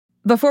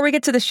Before we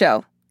get to the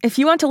show, if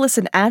you want to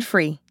listen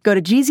ad-free, go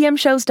to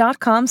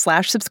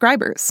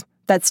gzmshows.com/subscribers.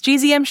 That's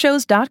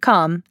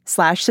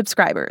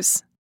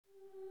gzmshows.com/subscribers.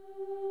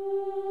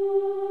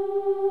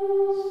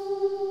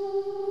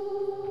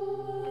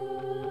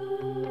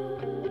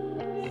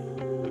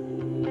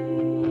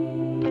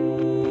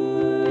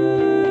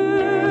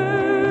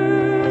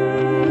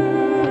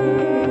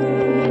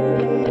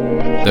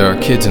 There are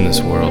kids in this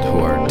world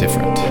who are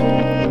different,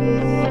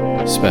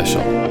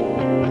 special.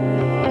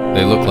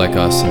 They look like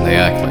us and they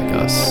act like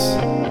us,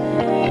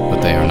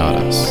 but they are not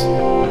us.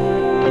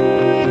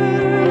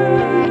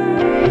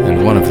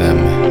 And one of them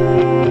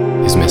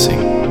is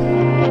missing.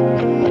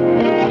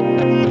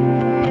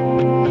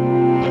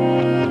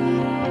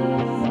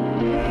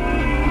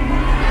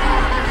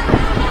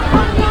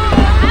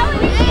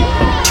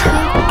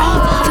 Turn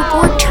off,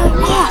 hoverboard,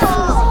 turn off!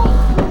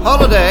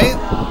 Holiday!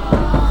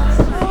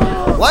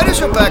 Why does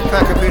your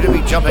backpack appear to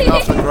be jumping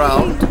off the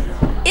ground?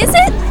 Is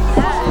it?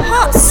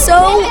 Huh,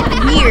 so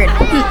weird.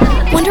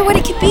 Wonder what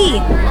it could be.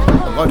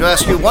 I'm going to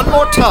ask you one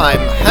more time.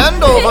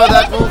 Hand over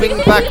that moving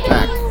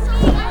backpack.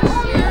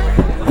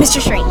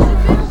 Mr. Shrink,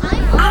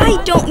 I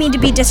don't mean to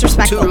be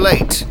disrespectful. Too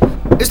late.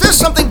 Is there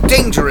something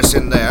dangerous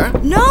in there?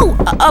 No,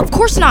 of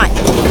course not.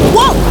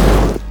 Whoa!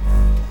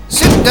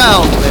 Sit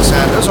down, Miss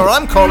Anders, or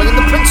I'm calling in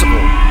the principal.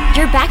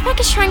 Your backpack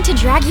is trying to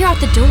drag you out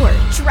the door.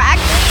 Drag?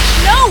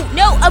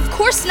 No, of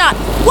course not.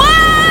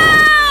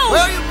 Whoa!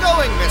 Where are you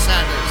going, Miss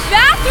Anders?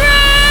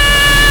 Bathroom!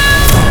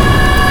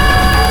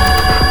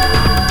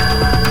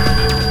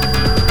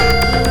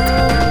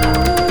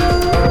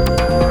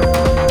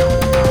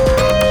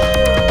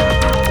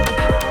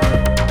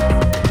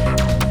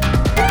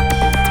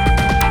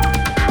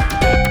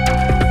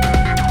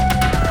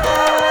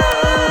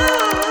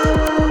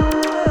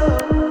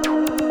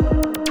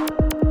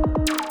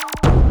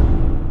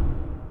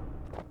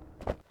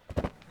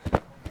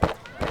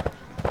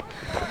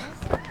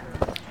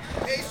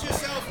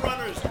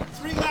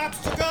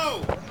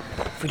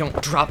 If we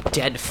don't drop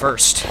dead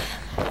first.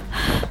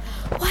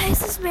 Why is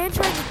this man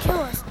trying to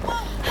kill us?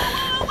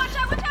 Whoa, watch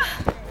out!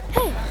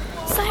 Hey,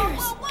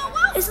 Cyrus,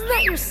 isn't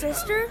that your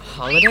sister?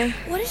 Holiday?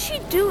 What is she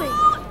doing?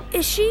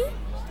 Is she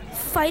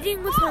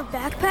fighting with her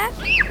backpack?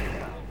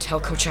 Tell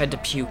Coach I had to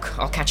puke.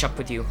 I'll catch up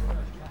with you.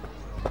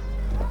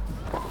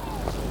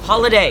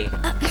 Holiday!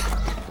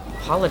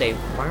 Holiday,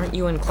 why aren't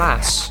you in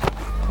class?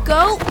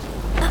 Go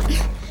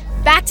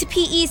back to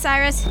PE,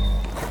 Cyrus.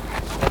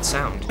 That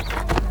sound.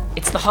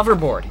 It's the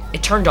hoverboard.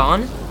 It turned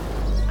on?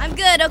 I'm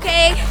good,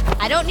 okay?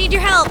 I don't need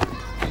your help.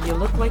 You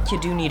look like you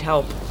do need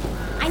help.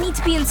 I need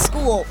to be in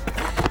school,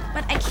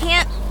 but I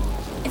can't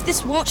if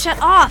this won't shut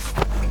off.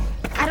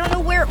 I don't know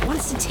where it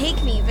wants to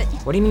take me, but...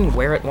 What do you mean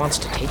where it wants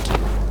to take you?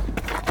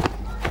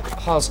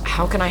 Halls,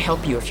 how can I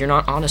help you if you're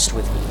not honest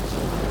with me?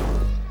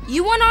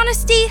 You want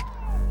honesty?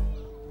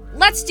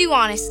 Let's do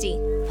honesty.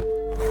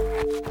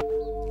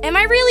 Am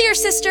I really your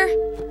sister?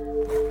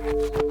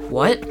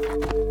 What?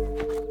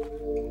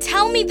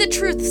 Tell me the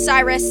truth,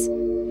 Cyrus.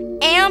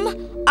 Am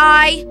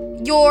I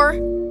your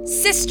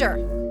sister?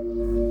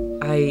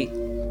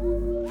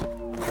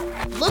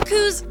 Look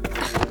who's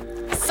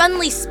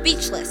suddenly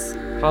speechless.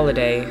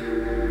 Holiday.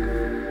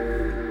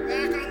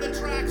 Back on the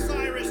track,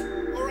 Cyrus,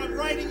 or I'm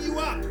writing you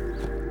up.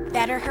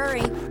 Better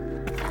hurry.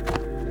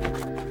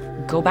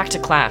 Go back to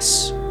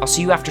class. I'll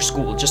see you after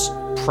school. Just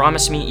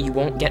promise me you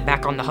won't get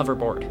back on the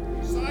hoverboard.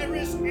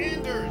 Cyrus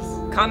Anders.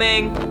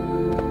 Coming!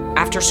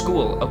 After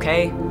school,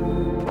 okay?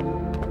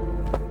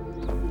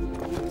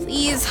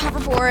 Please,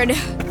 hoverboard,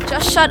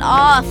 just shut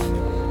off.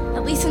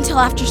 At least until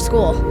after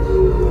school.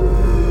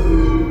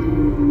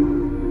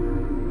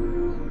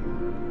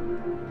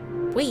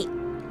 Wait,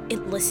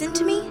 it listened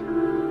to me?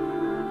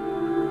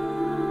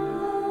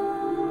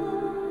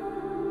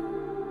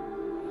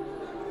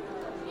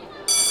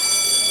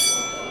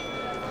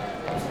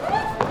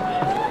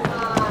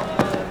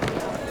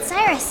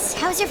 Cyrus,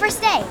 how was your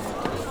first day?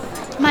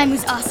 Mine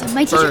was awesome.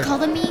 My teacher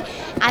called on me.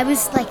 I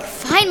was like,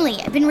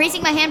 finally, I've been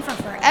raising my hand for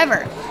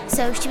forever.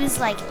 So she was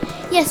like,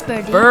 yes,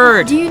 Birdie.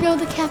 Bird! Do you know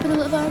the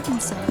capital of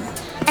Arkansas?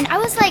 And I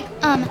was like,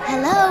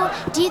 hello,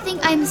 do you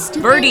think I'm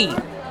stupid? Birdie!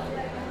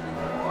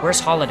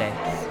 Where's Holiday?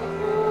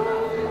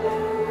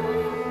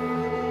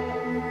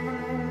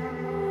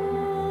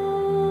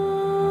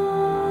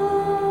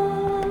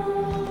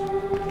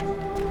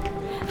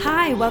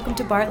 Hi, welcome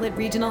to Bartlett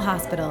Regional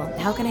Hospital.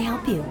 How can I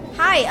help you?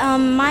 Hi,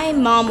 my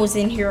mom was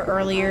in here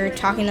earlier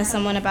talking to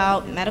someone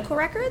about medical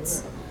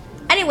records.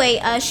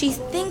 Anyway, she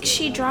thinks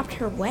she dropped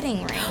her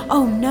wedding ring.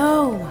 Oh,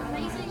 no.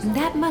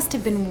 That must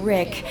have been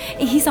Rick.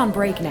 He's on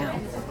break now.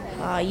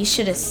 You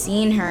should have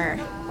seen her.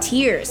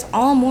 Tears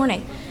all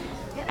morning.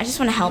 I just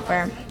want to help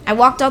her. I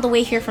walked all the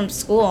way here from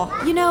school.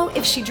 You know,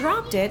 if she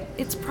dropped it,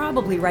 it's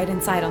probably right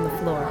inside on the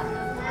floor.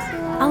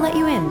 I'll let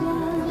you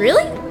in.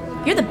 Really?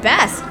 You're the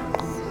best.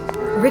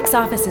 Rick's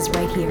office is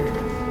right here.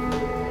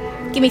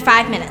 Give me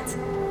 5 minutes.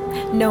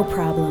 No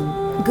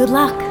problem. Good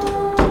luck.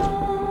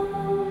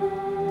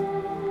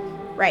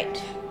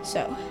 Right,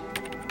 so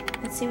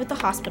let's see what the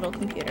hospital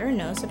computer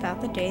knows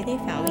about the day they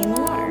found me in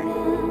the water.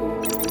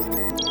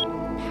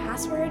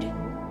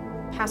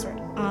 password.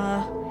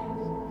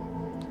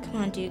 Come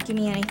on, dude, give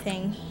me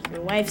anything.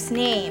 Your wife's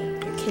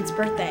name, your kid's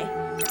birthday.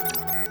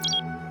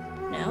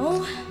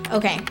 No?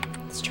 Okay,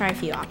 let's try a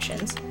few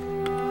options.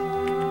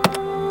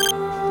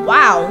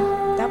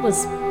 Wow, that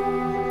was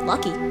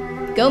lucky.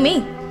 Go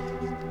me.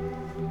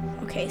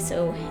 Okay,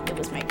 so it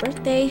was my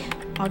birthday,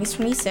 August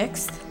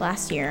 26th,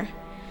 last year.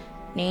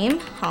 Name,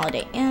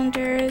 Holiday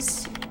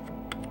Anders.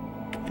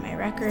 My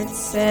record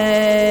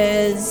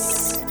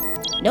says...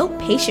 no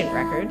patient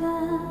record.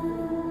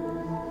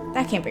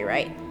 That can't be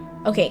right.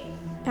 Okay,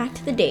 back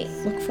to the date.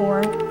 Look for,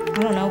 I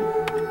don't know,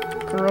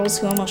 girls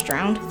who almost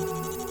drowned.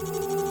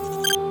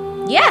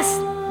 Yes!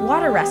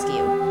 Water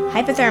rescue,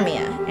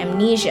 hypothermia,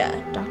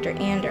 amnesia, Dr.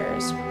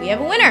 Anders. We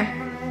have a winner!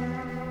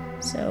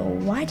 So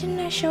why didn't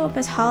I show up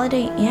as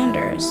Holiday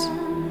Anders?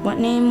 What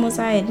name was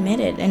I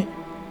admitted? And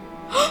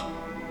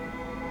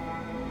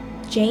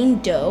Jane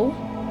Doe?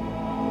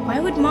 Why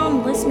would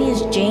Mom list me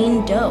as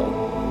Jane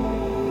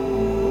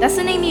Doe? That's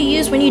the name you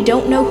use when you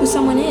don't know who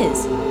someone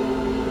is.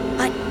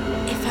 But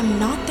if I'm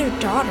not their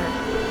daughter,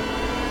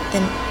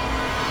 then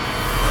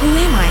who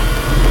am I?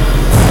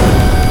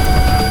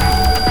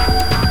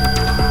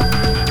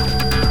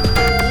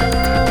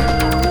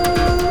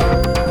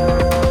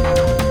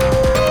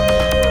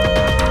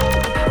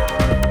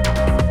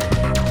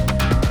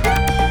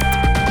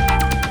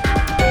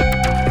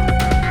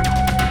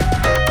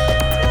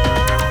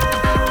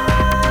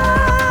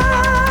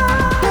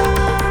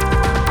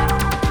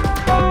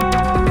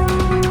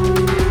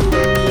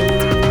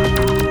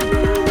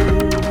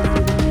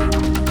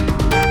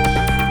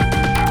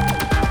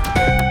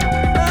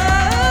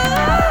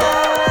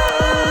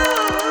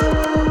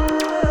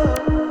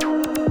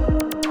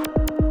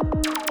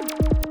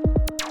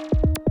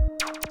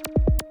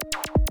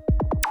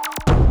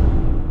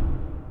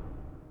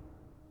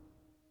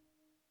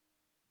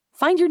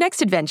 Find your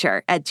next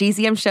adventure at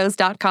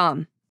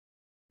gzmshows.com.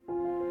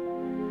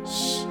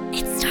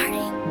 It's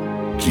starting.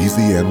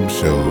 GZM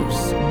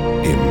shows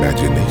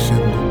Imagination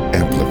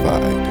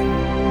Amplified.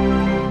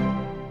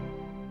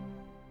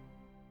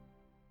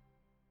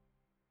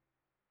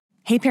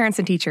 Hey, parents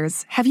and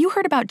teachers, have you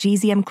heard about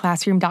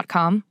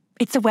gzmclassroom.com?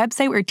 It's a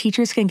website where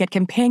teachers can get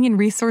companion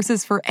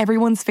resources for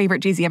everyone's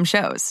favorite GZM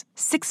shows.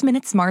 6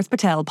 Minutes, Mars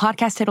Patel,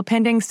 Podcast Title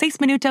Pending, 6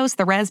 Minutos,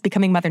 The Res,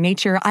 Becoming Mother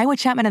Nature, Iowa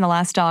Chapman and the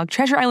Last Dog,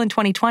 Treasure Island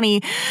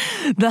 2020,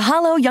 The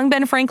Hollow, Young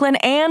Ben Franklin,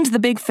 and The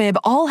Big Fib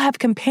all have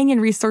companion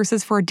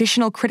resources for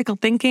additional critical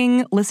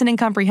thinking, listening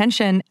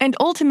comprehension, and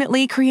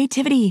ultimately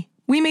creativity.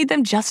 We made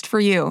them just for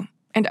you.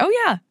 And oh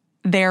yeah,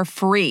 they're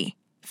free.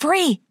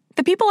 Free!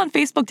 The people on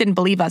Facebook didn't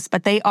believe us,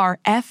 but they are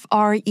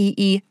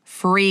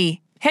free.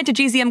 Head to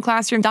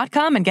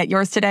gzmclassroom.com and get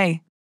yours today.